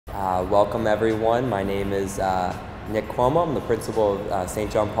Welcome everyone. My name is Nick Cuomo. I'm the principal of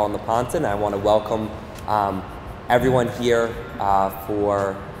St. John Paul Neponset, and I want to welcome everyone here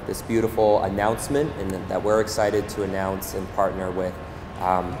for this beautiful announcement and that we're excited to announce and partner with.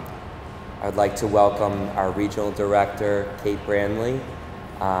 I'd like to welcome our regional director, Kate Brandley.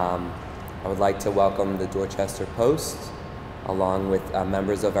 I would like to welcome the Dorchester Post, along with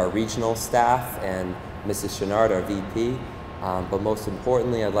members of our regional staff and Mrs. Chenard, our VP. But most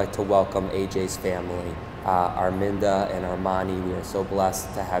importantly, I'd like to welcome AJ's family, Arminda and Armani. We are so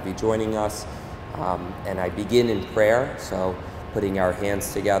blessed to have you joining us. And I begin in prayer, so putting our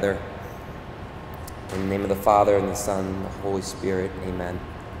hands together. In the name of the Father, and the Son, and the Holy Spirit, amen.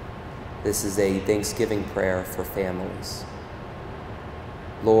 This is a Thanksgiving prayer for families.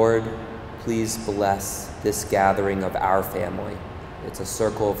 Lord, please bless this gathering of our family. It's a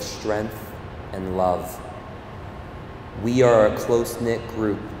circle of strength and love. We are a close-knit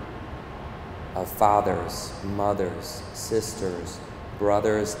group of fathers, mothers, sisters,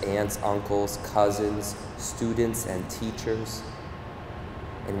 brothers, aunts, uncles, cousins, students, and teachers.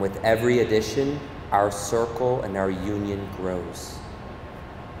 And with every addition, our circle and our union grows.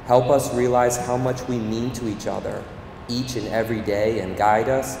 Help us realize how much we mean to each other each and every day, and guide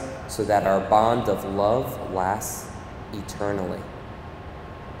us so that our bond of love lasts eternally.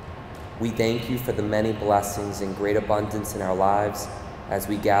 We thank you for the many blessings and great abundance in our lives as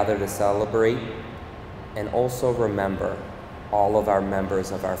we gather to celebrate, and also remember all of our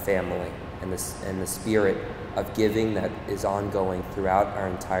members of our family and the spirit of giving that is ongoing throughout our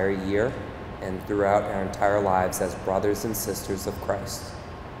entire year and throughout our entire lives as brothers and sisters of Christ.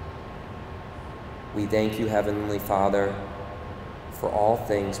 We thank you, Heavenly Father, for all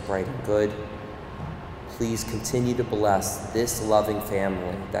things bright and good. Please continue to bless this loving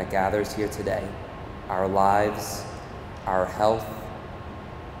family that gathers here today, our lives, our health,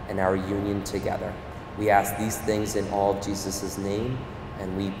 and our union together. We ask these things in all of Jesus' name,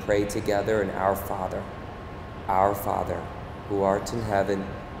 and we pray together in Our Father, who art in heaven,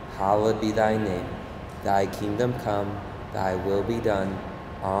 hallowed be thy name. Thy kingdom come, thy will be done,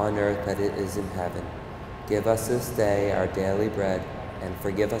 on earth as it is in heaven. Give us this day our daily bread, and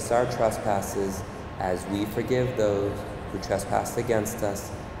forgive us our trespasses, as we forgive those who trespass against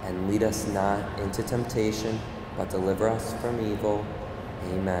us. And lead us not into temptation, but deliver us from evil.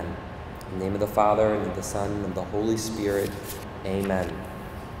 Amen. In the name of the Father, and of the Son, and of the Holy Spirit. Amen.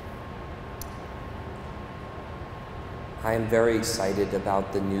 I am very excited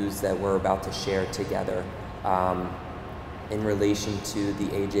about the news that we're about to share together in relation to the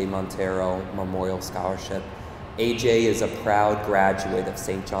AJ Monteiro Memorial Scholarship. AJ is a proud graduate of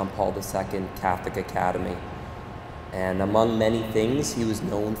St. John Paul II Catholic Academy. And among many things, he was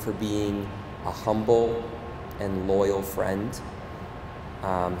known for being a humble and loyal friend.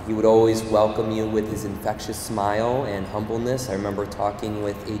 He would always welcome you with his infectious smile and humbleness. I remember talking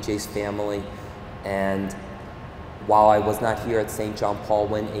with AJ's family, and while I was not here at St. John Paul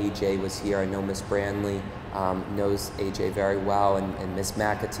when AJ was here, I know Miss Brandley knows AJ very well, and Miss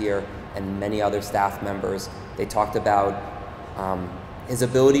McAteer and many other staff members. They talked about his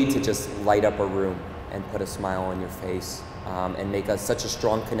ability to just light up a room and put a smile on your face, and make such a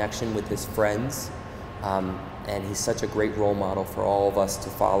strong connection with his friends. And he's such a great role model for all of us to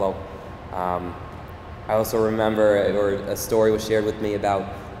follow. I also remember, or a story was shared with me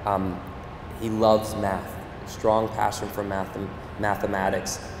about he loves math, strong passion for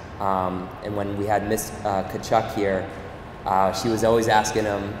mathematics. And when we had Miss Kachuk here, she was always asking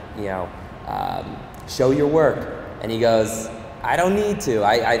him, show your work. And he goes, I don't need to.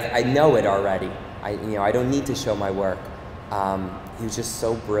 I know it already. I don't need to show my work. He was just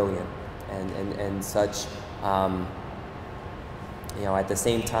so brilliant and such. At the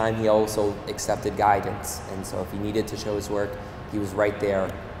same time, he also accepted guidance. And so if he needed to show his work, he was right there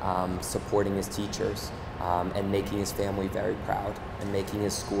supporting his teachers and making his family very proud and making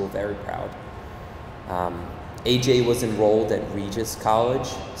his school very proud. AJ was enrolled at Regis College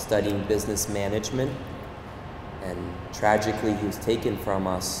studying business management, and tragically he was taken from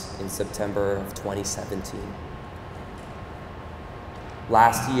us in September of 2017.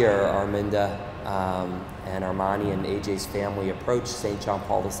 Last year, Arminda and Armani and AJ's family approached St. John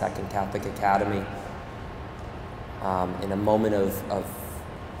Paul II Catholic Academy in a moment of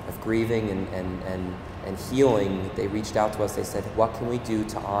grieving and healing. They reached out to us. They said, what can we do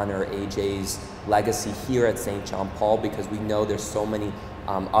to honor AJ's legacy here at St. John Paul? Because we know there's so many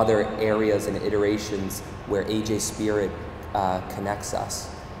other areas and iterations where AJ's spirit connects us.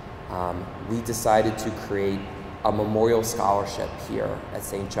 We decided to create a memorial scholarship here at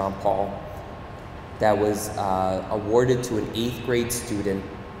St. John Paul that was awarded to an 8th grade student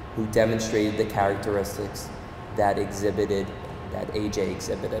who demonstrated the characteristics that AJ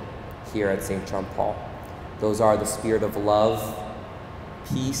exhibited here at St. John Paul. Those are the spirit of love,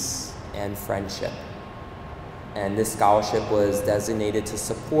 peace, and friendship. And this scholarship was designated to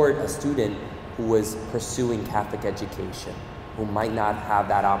support a student who was pursuing Catholic education, who might not have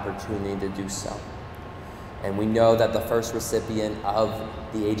that opportunity to do so. And we know that the first recipient of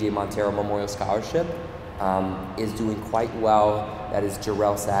the AJ Monteiro Memorial Scholarship is doing quite well. That is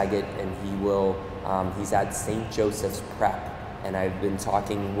Jarrell Saget, and he's at St. Joseph's Prep. And I've been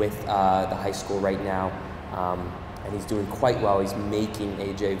talking with the high school right now, and he's doing quite well. He's making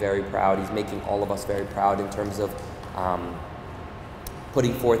AJ very proud. He's making all of us very proud in terms of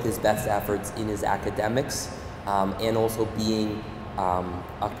putting forth his best efforts in his academics, and also being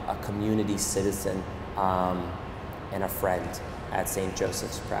a community citizen and a friend at St.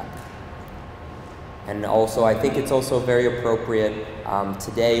 Joseph's Prep. And also, I think it's also very appropriate.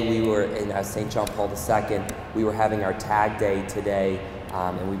 Today we were in St. John Paul II, we were having our Tag Day today,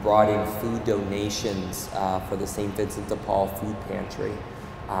 and we brought in food donations for the St. Vincent de Paul Food Pantry.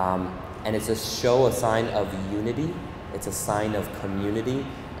 And it's a sign of unity, it's a sign of community,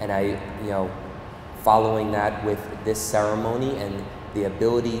 and following that with this ceremony and the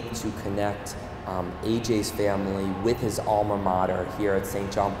ability to connect AJ's family with his alma mater here at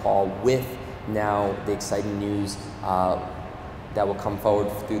St. John Paul, with now the exciting news that will come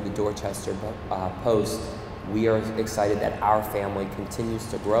forward through the Dorchester Post. We are excited that our family continues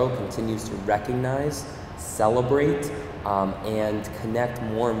to grow, continues to recognize, celebrate, and connect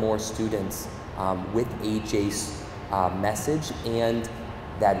more and more students with AJ's message, and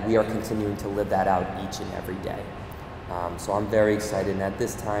that we are continuing to live that out each and every day. So I'm very excited, and at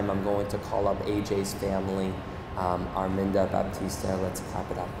this time I'm going to call up AJ's family, Arminda Baptista. Let's clap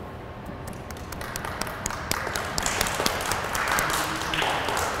it up.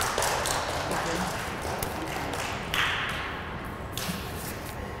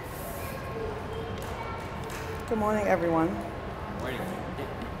 Good morning, everyone. Good morning.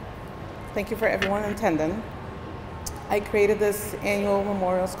 Thank you for everyone attending. I created this annual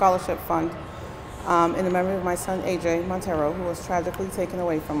Memorial Scholarship Fund in the memory of my son, AJ Monteiro, who was tragically taken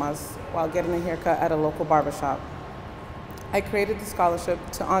away from us while getting a haircut at a local barbershop. I created the scholarship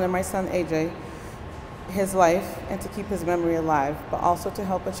to honor my son, AJ, his life, and to keep his memory alive, but also to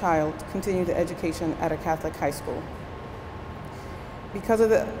help a child continue the education at a Catholic high school. Because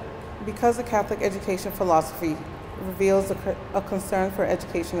the Catholic education philosophy reveals a concern for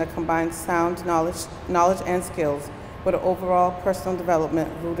education that combines sound knowledge and skills with an overall personal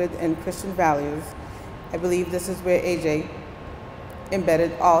development rooted in Christian values, I believe this is where AJ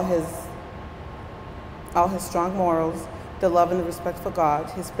embedded all his strong morals, the love and the respect for God,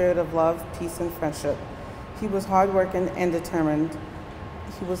 his spirit of love, peace, and friendship. He was hardworking and determined.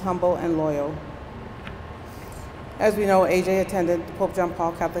 He was humble and loyal. As we know, AJ attended Pope John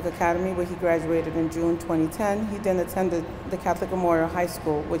Paul Catholic Academy, where he graduated in June 2010. He then attended the Catholic Memorial High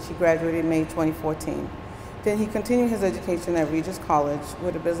School, which he graduated in May 2014. Then he continued his education at Regis College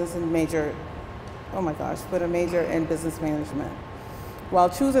with a major in business management. While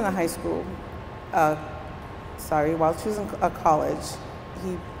choosing a college,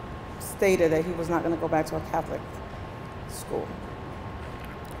 he stated that he was not going to go back to a Catholic school.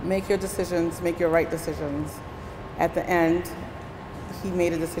 Make your decisions, make your right decisions. At the end, he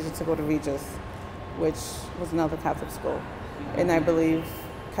made a decision to go to Regis, which was another Catholic school. And I believe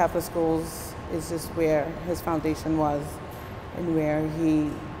Catholic schools is just where his foundation was and where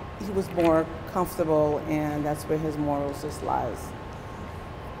he was more comfortable, and that's where his morals just lies.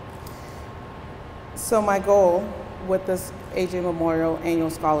 So my goal with this AJ Memorial Annual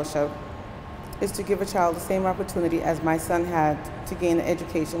Scholarship is to give a child the same opportunity as my son had to gain an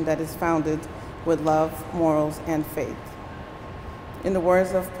education that is founded with love, morals, and faith. In the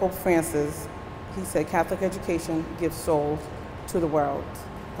words of Pope Francis, he said, Catholic education gives soul to the world.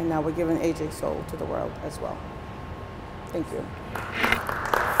 And now we're giving AJ soul to the world as well. Thank you.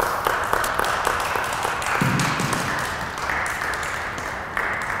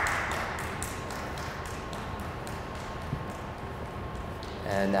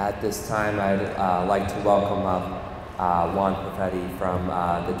 And at this time, I'd like to welcome up Juan Perfetti from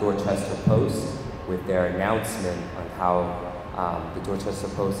the Dorchester Post with their announcement on how the Dorchester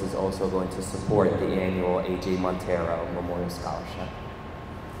Post is also going to support the annual AJ Monteiro Memorial Scholarship.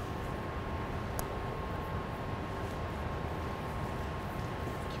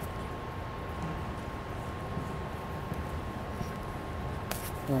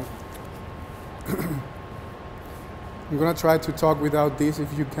 I'm going to try to talk without this,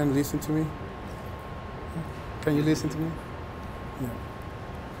 if you can listen to me. Can you listen to me? Yeah.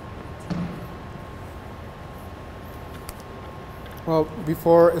 Well,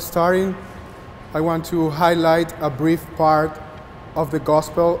 before starting, I want to highlight a brief part of the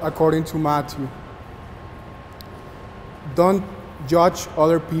Gospel according to Matthew. Don't judge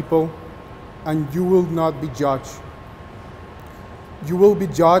other people, and you will not be judged. You will be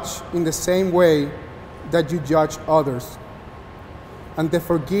judged in the same way that you judge others. And the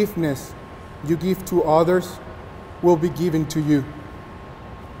forgiveness you give to others will be given to you.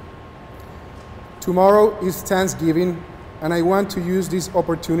 Tomorrow is Thanksgiving, and I want to use this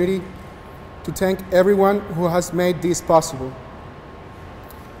opportunity to thank everyone who has made this possible.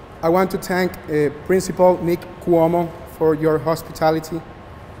 I want to thank Principal Nick Cuomo for your hospitality.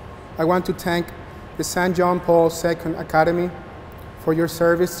 I want to thank the St. John Paul II Academy for your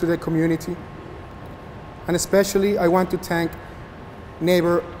service to the community. And especially, I want to thank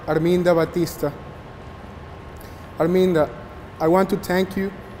neighbor Arminda Baptista. Arminda, I want to thank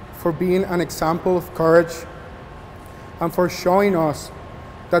you for being an example of courage and for showing us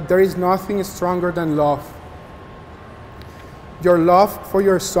that there is nothing stronger than love. Your love for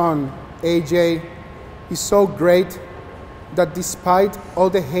your son, AJ, is so great that despite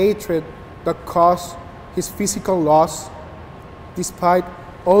all the hatred that caused his physical loss, despite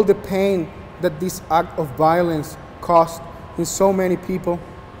all the pain that this act of violence caused in so many people,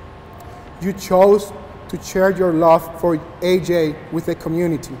 you chose to share your love for AJ with the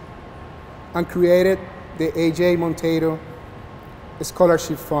community and created the AJ Monteiro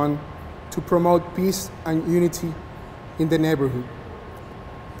Scholarship Fund to promote peace and unity in the neighborhood.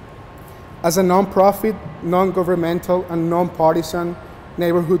 As a non-profit, non-governmental, and non-partisan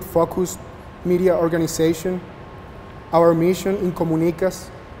neighborhood-focused media organization, our mission in Comunicas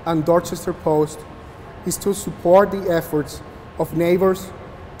and Dorchester Post is to support the efforts of neighbors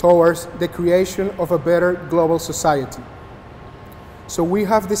towards the creation of a better global society. So we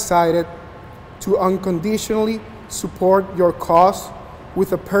have decided to unconditionally support your cause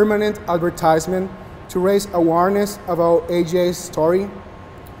with a permanent advertisement to raise awareness about AJ's story,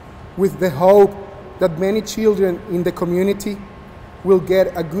 with the hope that many children in the community will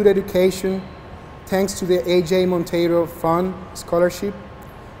get a good education thanks to the AJ Monteiro Fund Scholarship,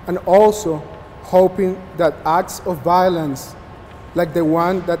 and also hoping that acts of violence like the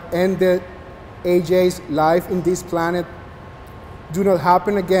one that ended AJ's life in this planet do not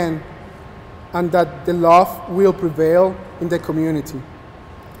happen again, and that the love will prevail in the community.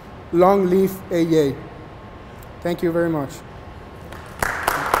 Long live AJ. Thank you very much.